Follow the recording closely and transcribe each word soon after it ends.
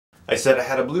I said I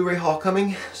had a Blu-ray haul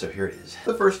coming, so here it is.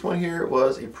 The first one here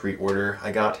was a pre-order.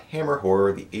 I got Hammer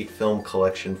Horror, the 8-film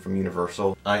collection from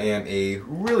Universal. I am a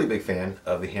really big fan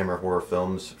of the Hammer Horror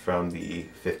films from the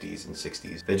 50s and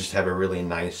 60s. They just have a really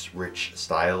nice, rich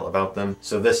style about them.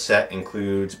 So this set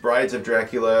includes Brides of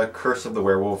Dracula, Curse of the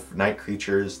Werewolf, Night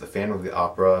Creatures, The Phantom of the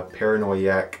Opera,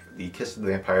 Paranoiac, The Kiss of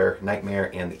the Vampire, Nightmare,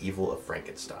 and The Evil of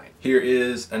Frankenstein. Here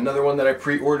is another one that I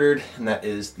pre-ordered, and that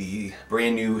is the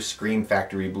brand new Scream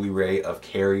Factory Blu-ray of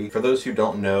Carrie. For those who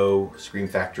don't know, Scream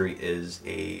Factory is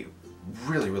a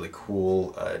really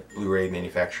cool Blu-ray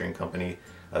manufacturing company.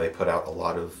 They put out a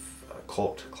lot of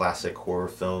cult classic horror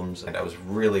films, and I was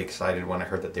really excited when I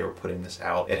heard that they were putting this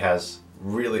out. It has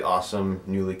really awesome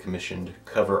newly commissioned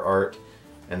cover art,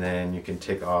 and then you can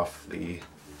take off the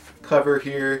cover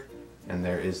here, and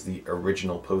there is the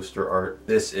original poster art.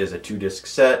 This is a 2-disc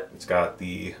set. It's got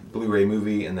the Blu-ray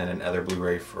movie and then another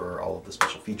Blu-ray for all of the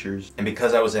special features. And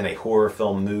because I was in a horror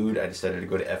film mood, I decided to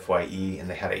go to FYE, and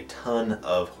they had a ton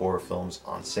of horror films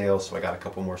on sale, so I got a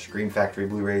couple more Scream Factory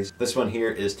Blu-rays. This one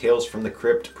here is Tales from the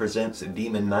Crypt presents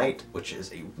Demon Knight, which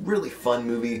is a really fun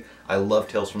movie. I love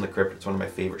Tales from the Crypt. It's one of my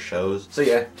favorite shows. So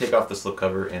yeah, take off the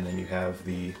slipcover, and then you have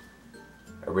the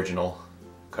original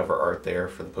cover art there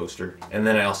for the poster. And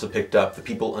then I also picked up The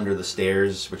People Under the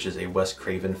Stairs, which is a Wes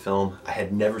Craven film. I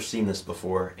had never seen this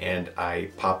before, and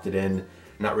I popped it in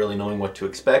not really knowing what to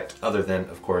expect, other than,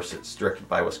 of course, it's directed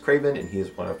by Wes Craven, and he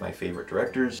is one of my favorite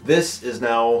directors. This is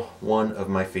now one of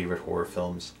my favorite horror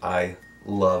films. I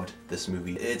loved this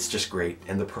movie. It's just great,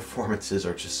 and the performances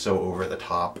are just so over the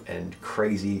top and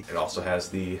crazy. It also has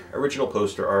the original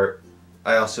poster art.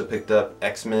 I also picked up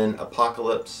X-Men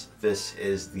Apocalypse. This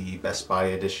is the Best Buy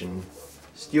edition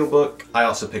steelbook. I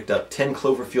also picked up 10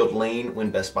 Cloverfield Lane when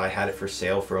Best Buy had it for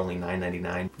sale for only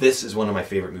 $9.99. This is one of my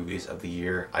favorite movies of the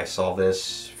year. I saw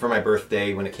this for my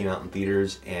birthday when it came out in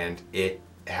theaters, and it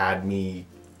had me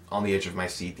on the edge of my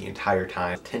seat the entire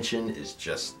time. Tension is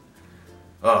just,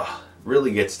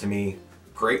 really gets to me.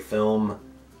 Great film.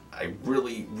 I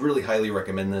really highly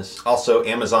recommend this. Also,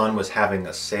 Amazon was having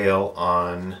a sale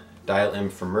on Dial M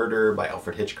for Murder by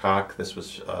Alfred Hitchcock. This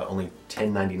was only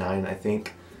 $10.99, I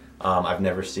think. I've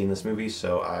never seen this movie,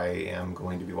 so I am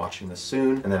going to be watching this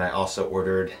soon. And then I also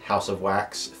ordered House of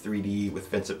Wax 3D with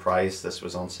Vincent Price. This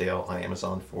was on sale on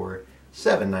Amazon for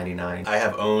 $7.99. I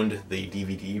have owned the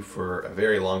DVD for a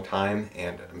very long time,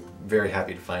 and I'm very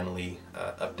happy to finally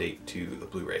update to the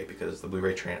Blu-ray, because the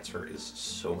Blu-ray transfer is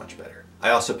so much better. I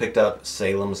also picked up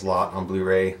Salem's Lot on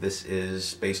Blu-ray. This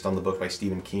is based on the book by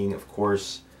Stephen King, of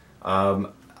course.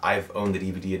 I've owned the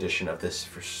DVD edition of this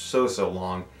for so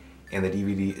long, and the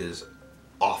DVD is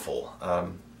awful.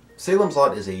 Salem's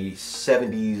Lot is a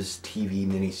 70s TV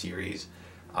miniseries,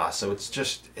 so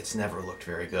it's never looked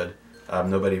very good.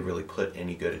 Nobody really put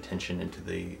any good attention into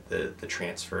the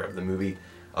transfer of the movie,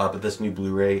 but this new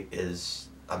Blu-ray is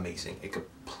amazing. It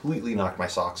completely knocked my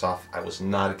socks off. I was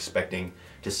not expecting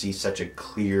to see such a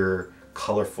clear,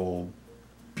 colorful,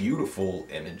 beautiful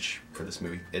image for this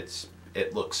movie.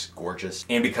 It looks gorgeous.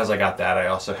 And because I got that, I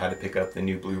also had to pick up the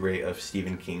new Blu-ray of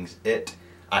Stephen King's It.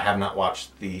 I have not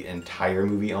watched the entire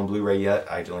movie on Blu-ray yet.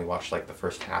 I only watched like the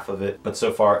first half of it. But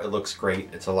so far, it looks great.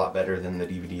 It's a lot better than the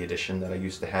DVD edition that I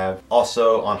used to have.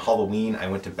 Also, on Halloween, I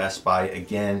went to Best Buy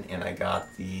again, and I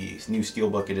got the new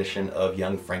Steelbook edition of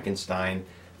Young Frankenstein.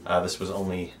 This was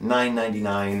only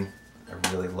 $9.99.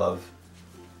 I really love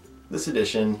this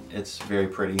edition. It's very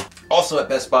pretty. Also at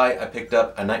Best Buy, I picked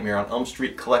up a Nightmare on Elm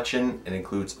Street collection. It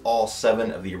includes all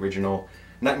 7 of the original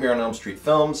Nightmare on Elm Street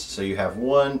films. So you have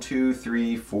 1, 2,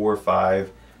 3, 4,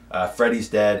 5, Freddy's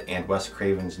Dead, and Wes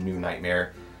Craven's New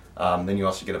Nightmare. Then you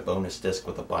also get a bonus disc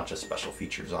with a bunch of special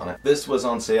features on it. This was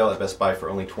on sale at Best Buy for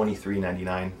only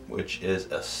 $23.99, which is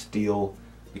a steal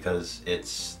because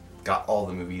it's got all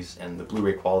the movies and the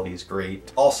Blu-ray quality is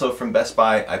great. Also from Best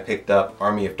Buy, I picked up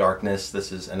Army of Darkness.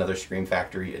 This is another Scream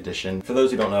Factory edition. For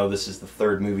those who don't know, this is the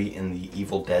 3rd movie in the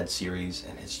Evil Dead series,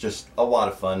 and it's just a lot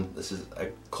of fun. This is a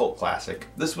cult classic.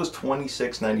 This was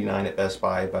 $26.99 at Best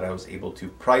Buy, but I was able to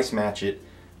price match it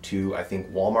to, I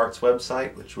think, Walmart's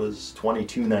website, which was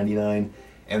 $22.99.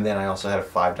 And then I also had a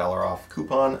 $5 off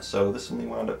coupon, so this only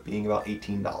wound up being about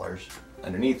 $18.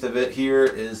 Underneath of it here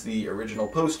is the original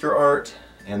poster art.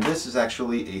 And this is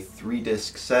actually a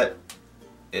 3-disc set.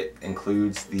 It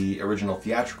includes the original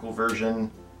theatrical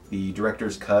version, the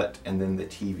director's cut, and then the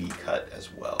TV cut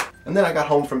as well. And then I got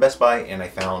home from Best Buy and I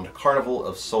found Carnival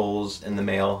of Souls in the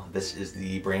mail. This is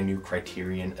the brand new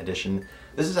Criterion edition.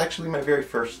 This is actually my very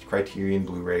first Criterion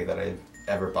Blu-ray that I've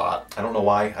ever bought. I don't know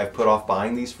why I've put off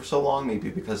buying these for so long,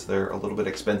 maybe because they're a little bit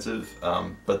expensive,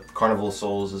 but Carnival of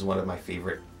Souls is one of my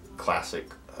favorite classic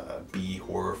B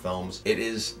horror films. It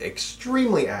is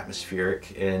extremely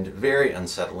atmospheric and very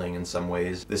unsettling in some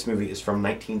ways. This movie is from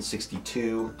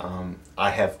 1962. I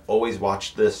have always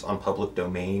watched this on public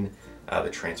domain. The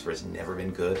transfer has never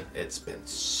been good. It's been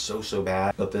so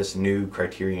bad. But this new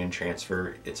Criterion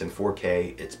transfer, it's in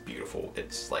 4K, it's beautiful.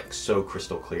 It's like so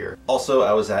crystal clear. Also,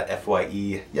 I was at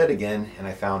FYE yet again, and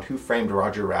I found Who Framed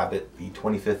Roger Rabbit, the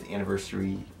 25th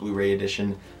anniversary Blu-ray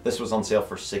edition. This was on sale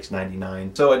for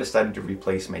 $6.99, so I decided to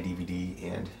replace my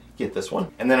DVD and get this one.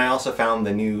 And then I also found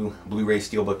the new Blu-ray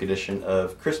Steelbook edition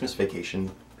of Christmas Vacation,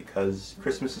 because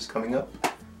Christmas is coming up,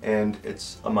 and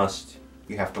it's a must.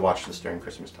 You have to watch this during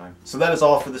Christmas time. So that is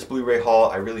all for this Blu-ray haul.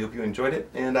 I really hope you enjoyed it,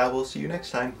 and I will see you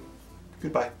next time.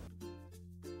 Goodbye.